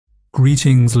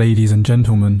Greetings ladies and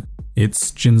gentlemen,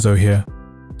 it's Jinzo here.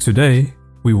 Today,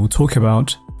 we will talk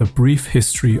about the brief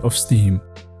history of Steam.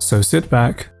 So sit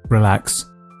back, relax,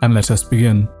 and let us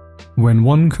begin. When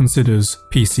one considers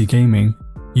PC gaming,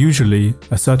 usually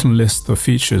a certain list of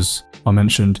features are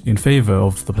mentioned in favor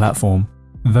of the platform.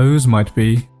 Those might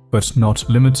be, but not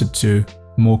limited to,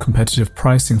 more competitive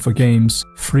pricing for games,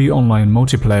 free online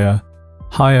multiplayer,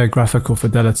 higher graphical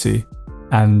fidelity,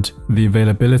 and the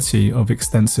availability of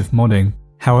extensive modding.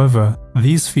 However,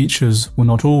 these features were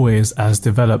not always as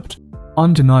developed.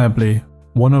 Undeniably,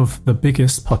 one of the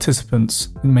biggest participants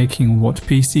in making what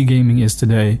PC gaming is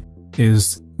today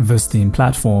is the Steam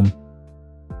platform.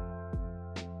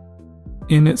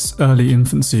 In its early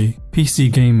infancy, PC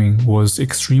gaming was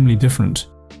extremely different.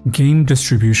 Game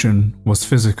distribution was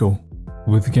physical,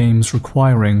 with games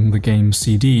requiring the game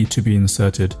CD to be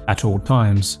inserted at all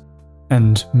times.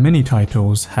 And many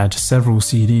titles had several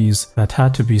CDs that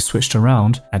had to be switched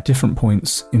around at different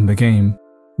points in the game.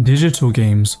 Digital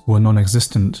games were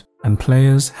non-existent, and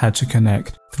players had to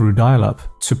connect through dial-up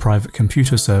to private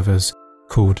computer servers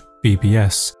called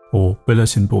BBS, or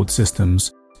Bulletin Board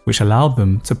Systems, which allowed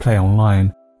them to play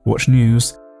online, watch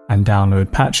news, and download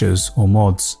patches or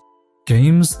mods.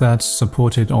 Games that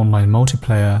supported online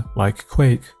multiplayer, like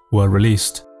Quake, were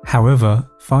released. However,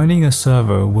 finding a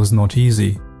server was not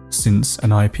easy, since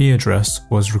an IP address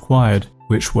was required,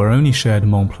 which were only shared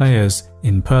among players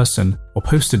in person or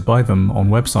posted by them on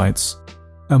websites.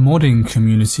 A modding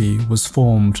community was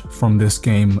formed from this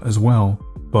game as well,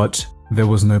 but there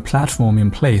was no platform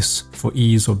in place for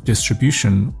ease of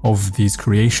distribution of these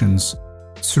creations.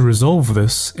 To resolve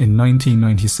this, in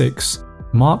 1996,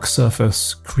 Mark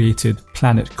Surface created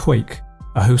Planet Quake,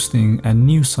 a hosting and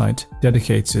news site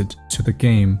dedicated to the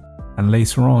game, and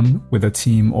later on, with a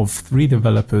team of 3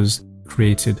 developers,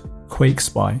 created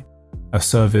QuakeSpy, a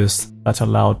service that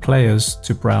allowed players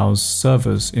to browse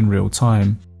servers in real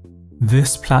time.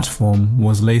 This platform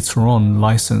was later on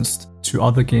licensed to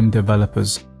other game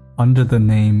developers under the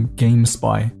name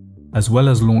GameSpy, as well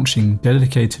as launching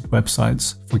dedicated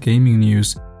websites for gaming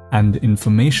news and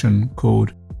information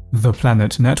called The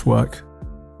Planet Network.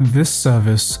 This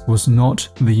service was not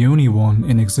the only one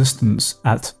in existence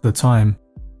at the time.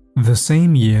 The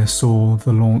same year saw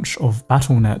the launch of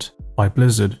Battle.net by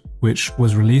Blizzard, which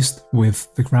was released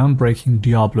with the groundbreaking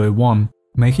Diablo 1,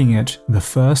 making it the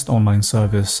first online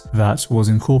service that was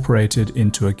incorporated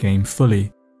into a game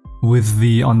fully. With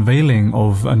the unveiling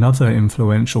of another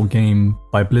influential game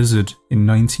by Blizzard in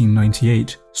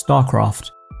 1998,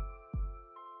 StarCraft,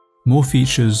 more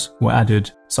features were added,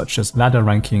 such as ladder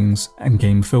rankings and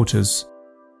game filters.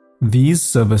 These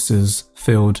services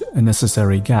filled a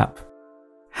necessary gap.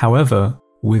 However,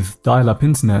 with dial-up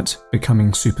internet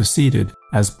becoming superseded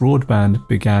as broadband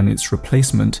began its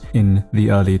replacement in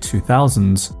the early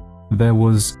 2000s, there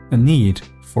was a need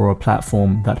for a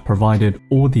platform that provided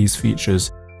all these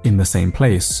features in the same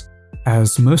place.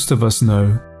 As most of us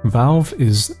know, Valve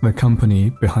is the company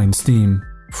behind Steam.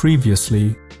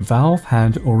 Previously, Valve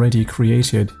had already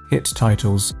created hit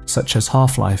titles such as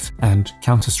Half-Life and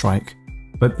Counter-Strike,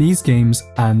 but these games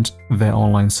and their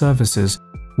online services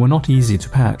were not easy to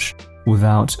patch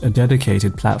without a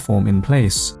dedicated platform in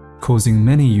place, causing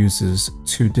many users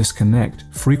to disconnect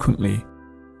frequently.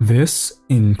 This,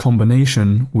 in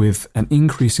combination with an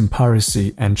increase in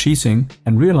piracy and cheating,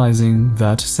 and realizing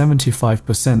that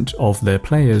 75% of their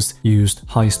players used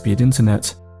high-speed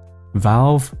internet,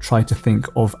 Valve tried to think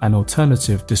of an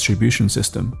alternative distribution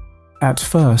system. At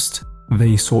first,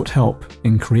 they sought help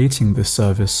in creating this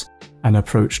service and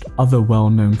approached other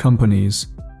well-known companies.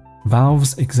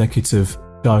 Valve's executive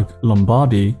Doug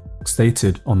Lombardi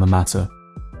stated on the matter,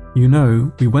 "You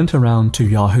know, we went around to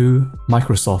Yahoo,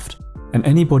 Microsoft, and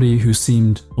anybody who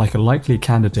seemed like a likely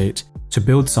candidate to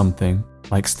build something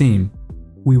like Steam.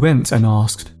 We went and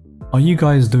asked, 'Are you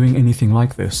guys doing anything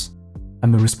like this?'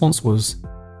 And the response was,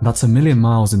 'That's a million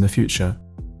miles in the future.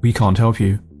 We can't help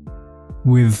you.'"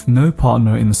 With no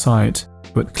partner in sight,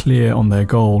 but clear on their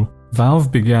goal,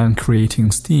 Valve began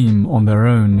creating Steam on their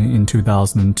own in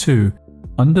 2002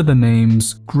 under the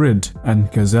names Grid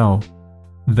and Gazelle.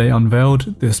 They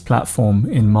unveiled this platform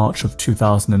in March of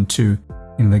 2002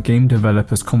 in the Game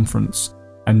Developers Conference,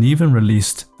 and even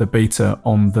released the beta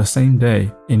on the same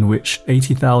day, in which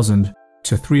 80,000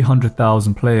 to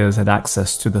 300,000 players had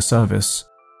access to the service.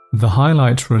 The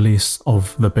highlight release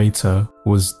of the beta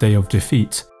was Day of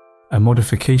Defeat, a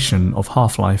modification of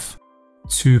Half-Life.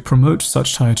 To promote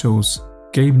such titles,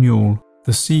 Gabe Newell,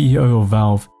 the CEO of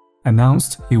Valve,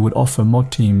 announced he would offer mod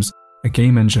teams a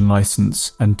game engine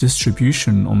license and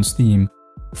distribution on Steam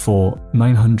for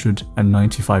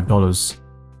 $995.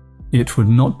 It would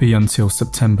not be until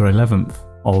September 11th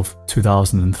of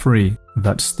 2003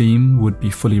 that Steam would be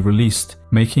fully released,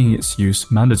 making its use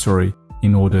mandatory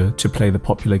in order to play the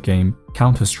popular game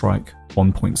Counter-Strike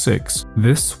 1.6.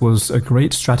 This was a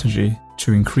great strategy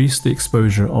to increase the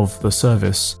exposure of the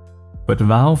service, but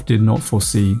Valve did not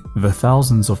foresee the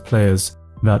thousands of players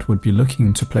that would be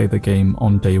looking to play the game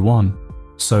on day one,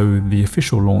 so the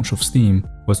official launch of Steam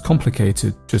was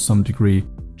complicated to some degree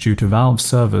due to Valve's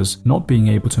servers not being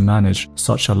able to manage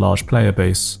such a large player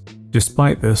base.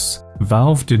 Despite this,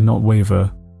 Valve did not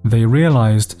waver. They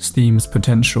realized Steam's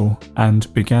potential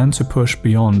and began to push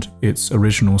beyond its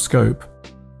original scope.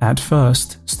 At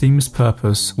first, Steam's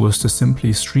purpose was to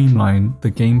simply streamline the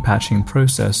game patching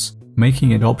process,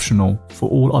 making it optional for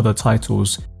all other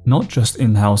titles, not just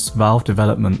in-house Valve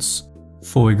developments.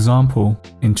 For example,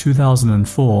 in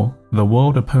 2004, the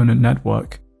World Opponent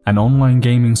Network, an online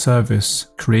gaming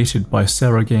service created by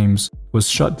Serra Games, was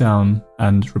shut down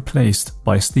and replaced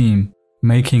by Steam,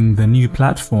 making the new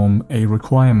platform a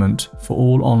requirement for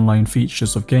all online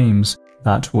features of games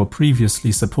that were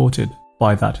previously supported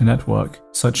by that network,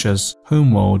 such as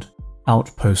Homeworld,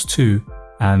 Outpost 2,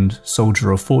 and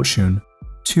Soldier of Fortune.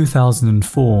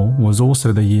 2004 was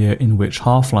also the year in which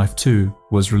Half-Life 2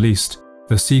 was released,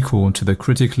 the sequel to the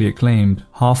critically acclaimed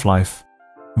Half-Life.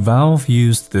 Valve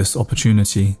used this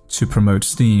opportunity to promote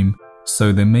Steam,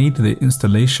 so they made the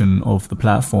installation of the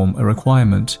platform a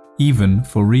requirement, even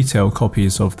for retail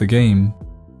copies of the game.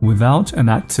 Without an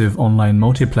active online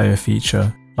multiplayer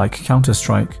feature like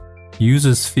Counter-Strike,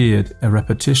 users feared a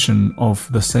repetition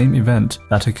of the same event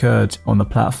that occurred on the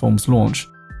platform's launch,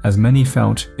 as many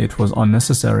felt it was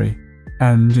unnecessary.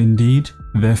 And indeed,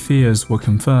 their fears were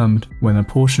confirmed when a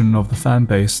portion of the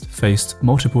fanbase faced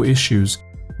multiple issues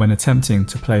when attempting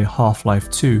to play Half-Life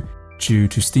 2 due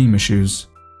to Steam issues.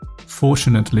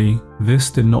 Fortunately, this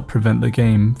did not prevent the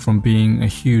game from being a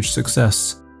huge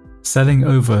success, selling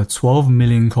over 12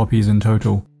 million copies in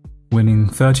total, winning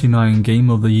 39 Game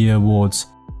of the Year awards,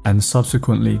 and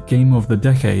subsequently Game of the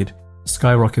Decade,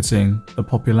 skyrocketing the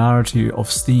popularity of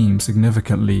Steam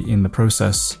significantly in the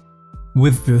process.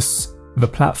 With this, the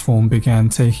platform began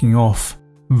taking off.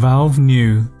 Valve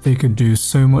knew they could do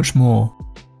so much more.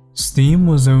 Steam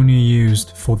was only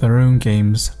used for their own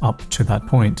games up to that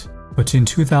point, but in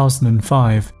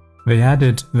 2005, they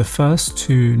added the first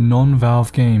two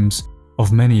non-Valve games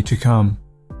of many to come: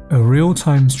 a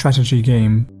real-time strategy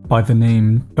game by the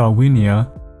name Darwinia,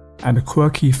 and a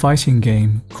quirky fighting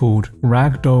game called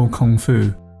Ragdoll Kung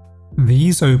Fu.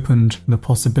 These opened the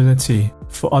possibility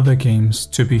for other games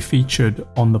to be featured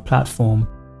on the platform,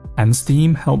 and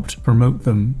Steam helped promote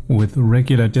them with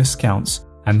regular discounts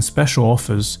and special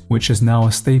offers, which is now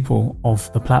a staple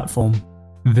of the platform.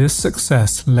 This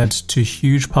success led to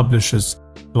huge publishers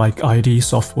like ID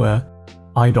Software,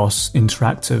 Eidos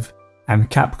Interactive, and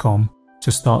Capcom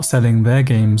to start selling their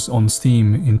games on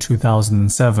Steam in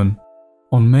 2007.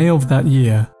 On May of that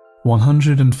year,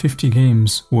 150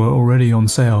 games were already on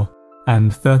sale,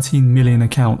 and 13 million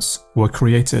accounts were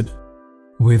created.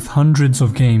 With hundreds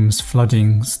of games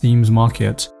flooding Steam's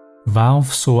market,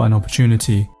 Valve saw an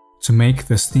opportunity to make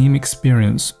the Steam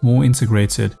experience more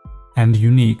integrated and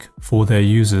unique for their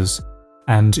users,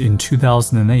 and in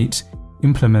 2008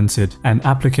 implemented an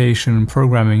application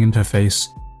programming interface,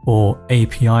 or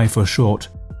API for short,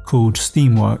 called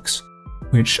Steamworks,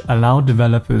 which allowed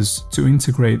developers to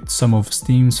integrate some of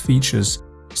Steam's features,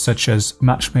 such as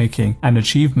matchmaking and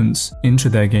achievements, into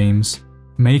their games,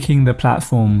 making the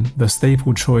platform the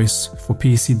staple choice for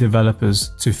PC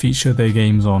developers to feature their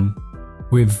games on.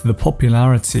 With the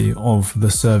popularity of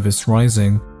the service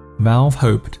rising, Valve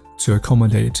hoped to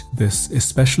accommodate this,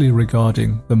 especially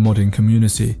regarding the modding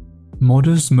community.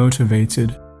 Modders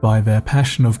motivated by their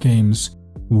passion of games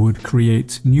would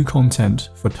create new content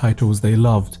for titles they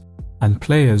loved, and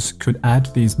players could add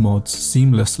these mods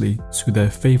seamlessly to their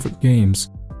favorite games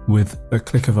with a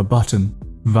click of a button.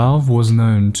 Valve was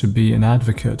known to be an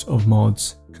advocate of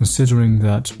mods, considering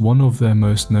that one of their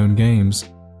most known games,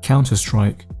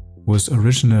 Counter-Strike, was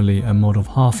originally a mod of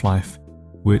Half-Life,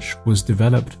 which was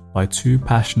developed by two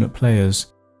passionate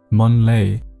players, Mun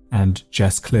Lei and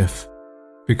Jess Cliff.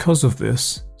 Because of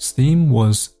this, Steam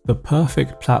was the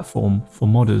perfect platform for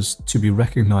modders to be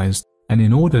recognized, and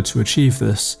in order to achieve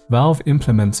this, Valve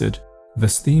implemented the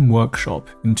Steam Workshop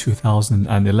in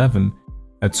 2011,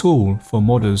 a tool for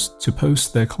modders to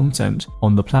post their content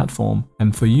on the platform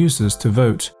and for users to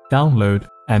vote, download,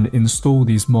 and install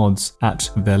these mods at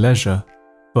their leisure.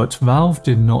 But Valve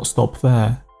did not stop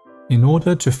there. In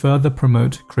order to further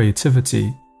promote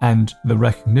creativity and the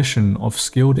recognition of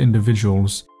skilled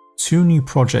individuals, two new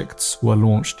projects were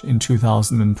launched in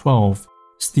 2012,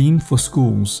 Steam for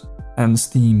Schools, and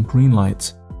Steam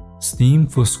Greenlight. Steam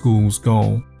for Schools'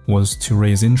 goal was to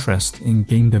raise interest in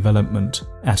game development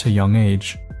at a young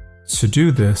age. To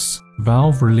do this,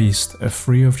 Valve released a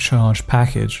free-of-charge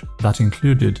package that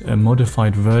included a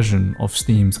modified version of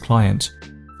Steam's client,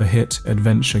 the hit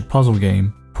adventure puzzle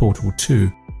game Portal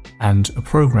 2, and a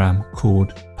program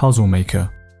called Puzzle Maker.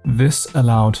 This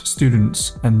allowed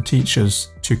students and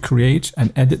teachers to create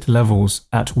and edit levels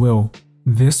at will.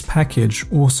 This package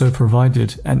also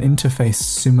provided an interface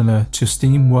similar to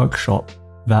Steam Workshop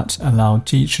that allowed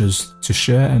teachers to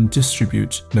share and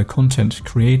distribute the content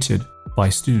created by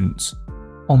students.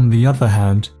 On the other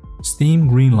hand,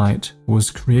 Steam Greenlight was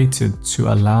created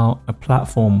to allow a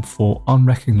platform for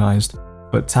unrecognized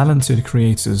but talented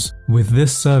creators. With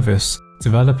this service,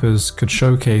 developers could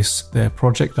showcase their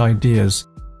project ideas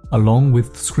along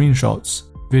with screenshots,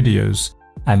 videos,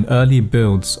 and early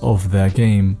builds of their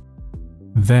game.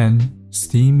 Then,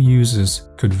 Steam users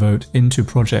could vote into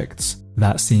projects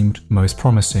that seemed most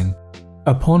promising.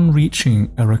 Upon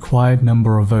reaching a required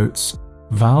number of votes,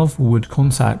 Valve would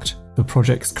contact the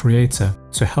project's creator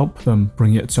to help them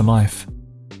bring it to life.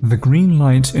 The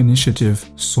Greenlight initiative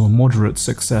saw moderate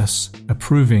success,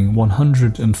 approving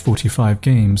 145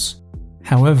 games.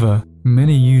 However,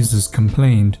 many users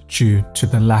complained due to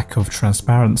the lack of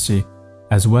transparency,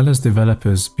 as well as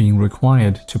developers being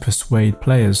required to persuade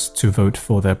players to vote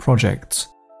for their projects.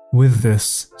 With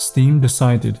this, Steam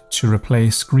decided to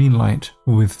replace Greenlight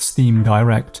with Steam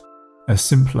Direct, a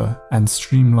simpler and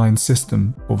streamlined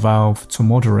system for Valve to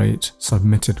moderate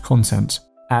submitted content.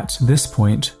 At this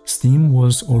point, Steam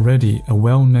was already a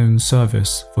well-known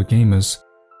service for gamers,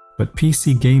 but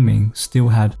PC gaming still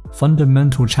had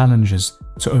fundamental challenges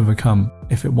to overcome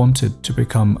if it wanted to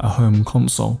become a home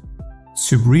console.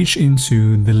 To reach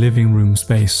into the living room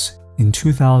space, in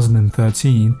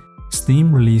 2013,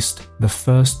 Steam released the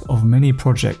first of many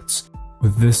projects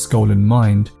with this goal in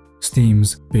mind,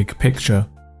 Steam's Big Picture.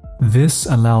 This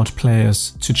allowed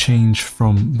players to change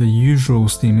from the usual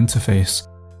Steam interface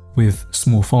with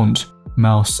small font,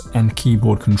 mouse and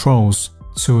keyboard controls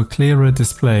to a clearer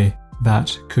display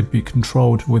that could be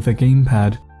controlled with a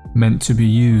gamepad meant to be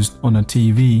used on a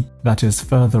TV that is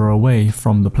further away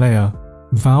from the player.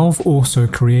 Valve also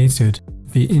created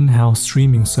the in-house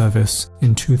streaming service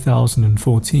in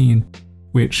 2014,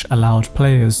 which allowed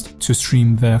players to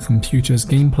stream their computer's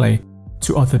gameplay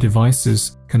to other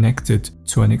devices connected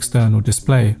to an external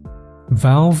display.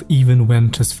 Valve even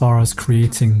went as far as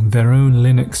creating their own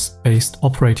Linux-based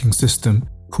operating system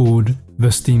called the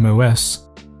SteamOS,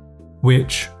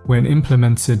 which, when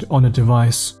implemented on a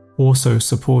device, also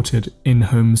supported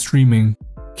in-home streaming.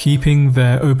 Keeping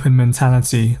their open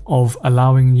mentality of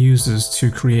allowing users to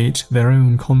create their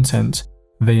own content,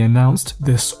 they announced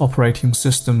this operating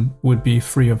system would be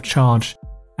free of charge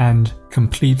and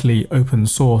completely open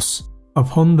source.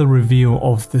 Upon the reveal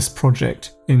of this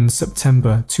project in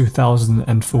September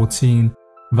 2014,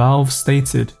 Valve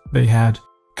stated they had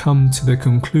come to the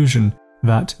conclusion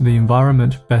that the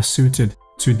environment best suited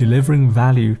to delivering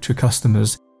value to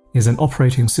customers is an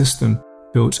operating system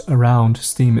built around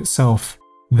Steam itself.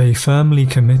 They firmly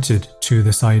committed to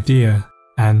this idea,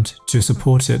 and to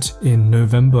support it in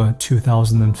November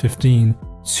 2015,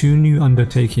 2 new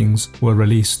undertakings were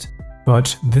released.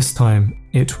 But this time,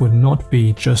 it would not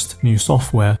be just new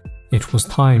software. It was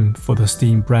time for the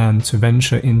Steam brand to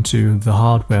venture into the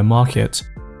hardware market.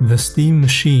 The Steam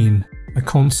Machine, a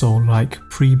console-like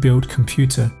pre-built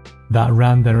computer that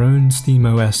ran their own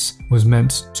SteamOS, was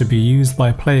meant to be used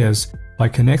by players by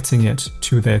connecting it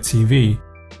to their TV.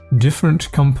 Different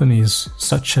companies,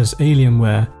 such as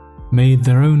Alienware, made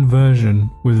their own version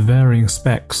with varying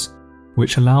specs,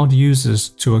 which allowed users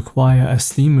to acquire a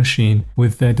Steam machine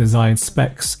with their desired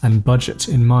specs and budget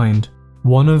in mind.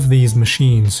 One of these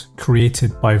machines,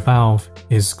 created by Valve,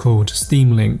 is called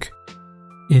Steam Link.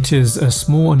 It is a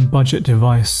small and budget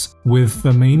device with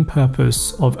the main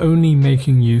purpose of only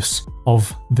making use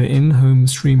of the in-home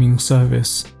streaming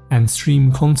service and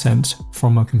stream content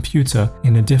from a computer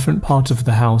in a different part of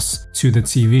the house to the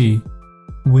TV.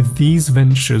 With these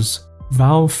ventures,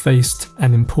 Valve faced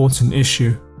an important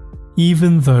issue.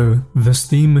 Even though the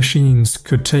Steam machines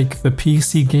could take the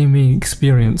PC gaming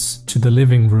experience to the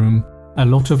living room, a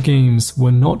lot of games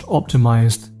were not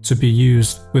optimized to be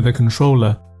used with a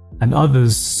controller, and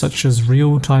others, such as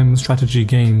real-time strategy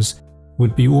games,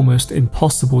 would be almost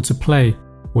impossible to play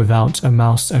without a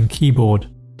mouse and keyboard.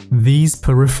 These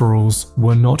peripherals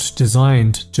were not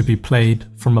designed to be played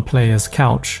from a player's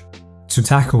couch. To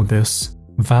tackle this,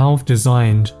 Valve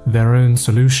designed their own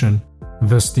solution,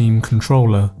 the Steam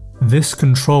Controller. This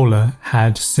controller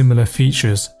had similar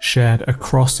features shared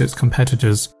across its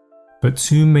competitors, but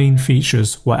two main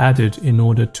features were added in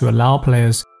order to allow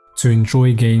players to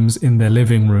enjoy games in their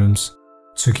living rooms.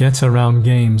 To get around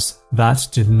games that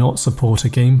did not support a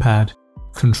gamepad,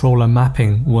 controller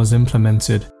mapping was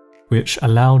implemented, which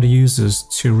allowed users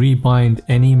to rebind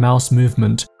any mouse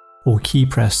movement or key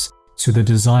press to the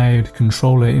desired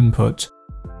controller input.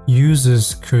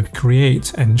 Users could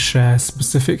create and share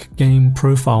specific game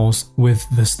profiles with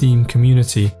the Steam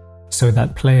community so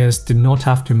that players did not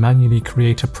have to manually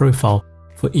create a profile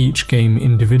for each game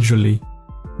individually.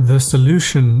 The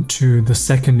solution to the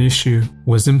second issue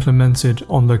was implemented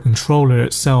on the controller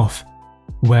itself,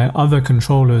 where other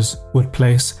controllers would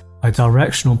place a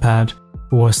directional pad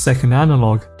or a second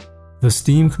analog. The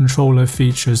Steam controller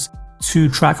features two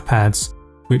trackpads,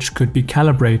 which could be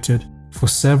calibrated for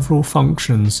several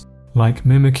functions like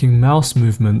mimicking mouse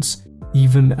movements,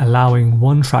 even allowing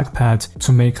one trackpad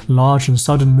to make large and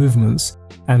sudden movements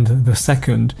and the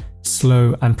second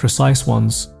slow and precise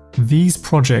ones. These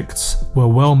projects were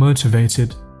well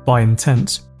motivated by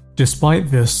intent. Despite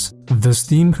this, the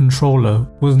Steam controller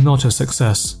was not a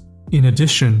success. In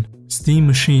addition, Steam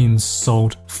machines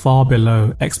sold far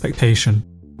below expectation.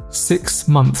 6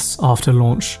 months after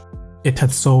launch, it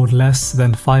had sold less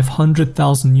than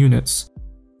 500,000 units.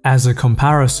 As a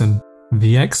comparison,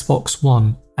 the Xbox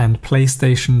One and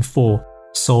PlayStation 4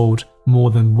 sold more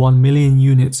than 1 million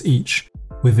units each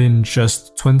within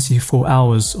just 24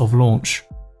 hours of launch.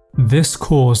 This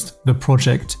caused the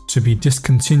project to be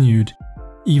discontinued.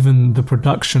 Even the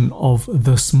production of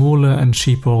the smaller and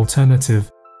cheaper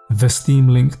alternative, the Steam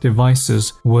Link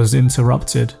devices, was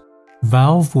interrupted.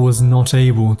 Valve was not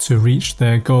able to reach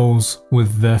their goals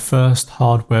with their first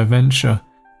hardware venture,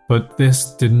 but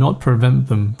this did not prevent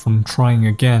them from trying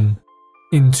again.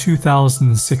 In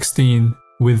 2016,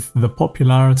 with the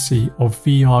popularity of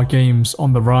VR games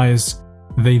on the rise,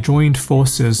 they joined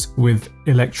forces with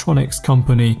electronics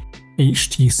company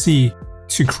HTC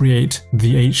to create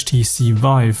the HTC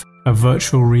Vive, a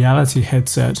virtual reality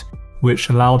headset which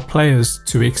allowed players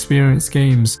to experience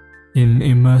games in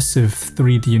immersive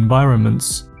 3D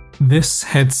environments. This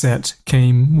headset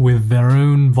came with their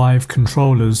own Vive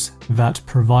controllers that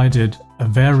provided a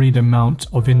varied amount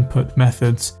of input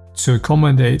methods to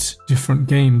accommodate different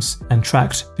games and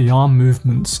tracked the arm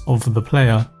movements of the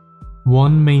player.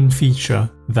 One main feature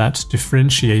that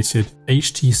differentiated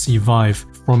HTC Vive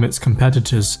from its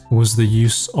competitors was the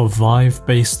use of Vive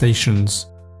base stations.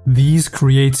 These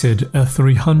created a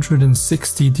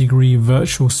 360-degree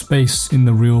virtual space in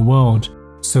the real world,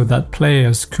 so that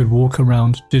players could walk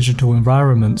around digital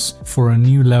environments for a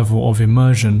new level of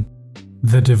immersion.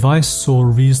 The device saw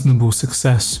reasonable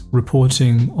success,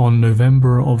 reporting on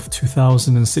November of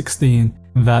 2016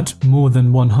 that more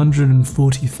than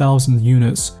 140,000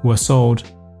 units were sold.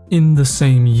 In the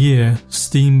same year,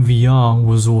 Steam VR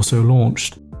was also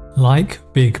launched. Like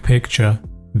Big Picture,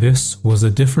 this was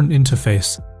a different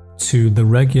interface to the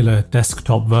regular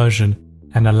desktop version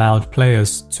and allowed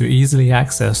players to easily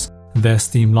access their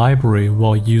Steam library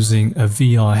while using a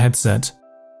VR headset.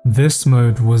 This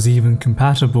mode was even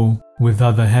compatible with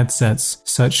other headsets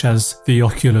such as the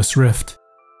Oculus Rift.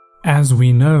 As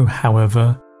we know,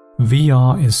 however,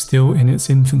 VR is still in its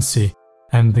infancy,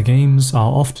 and the games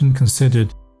are often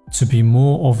considered to be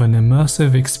more of an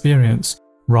immersive experience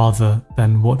rather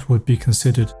than what would be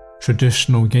considered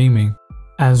traditional gaming.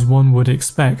 As one would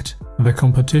expect, the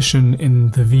competition in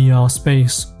the VR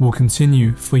space will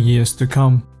continue for years to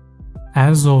come.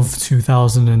 As of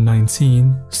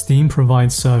 2019, Steam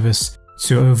provides service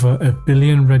to over 1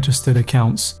 billion registered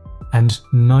accounts and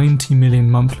 90 million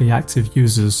monthly active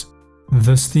users.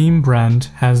 The Steam brand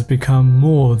has become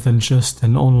more than just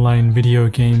an online video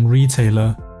game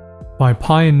retailer. By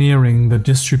pioneering the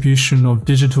distribution of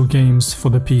digital games for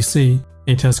the PC,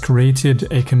 it has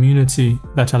created a community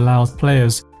that allows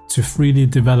players to freely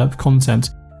develop content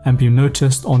and be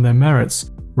noticed on their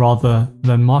merits rather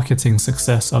than marketing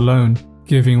success alone,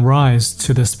 giving rise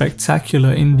to the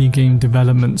spectacular indie game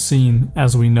development scene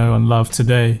as we know and love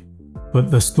today. But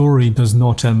the story does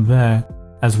not end there,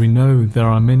 as we know there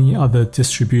are many other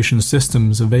distribution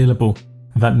systems available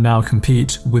that now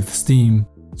compete with Steam,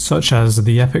 such as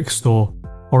the Epic Store,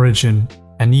 Origin,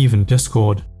 and even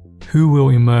Discord. Who will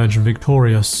emerge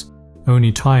victorious?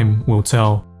 Only time will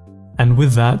tell. And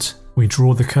with that, we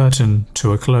draw the curtain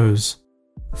to a close.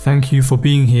 Thank you for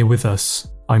being here with us.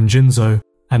 I'm Jinzo,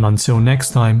 and until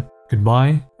next time,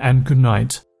 goodbye and good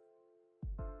night.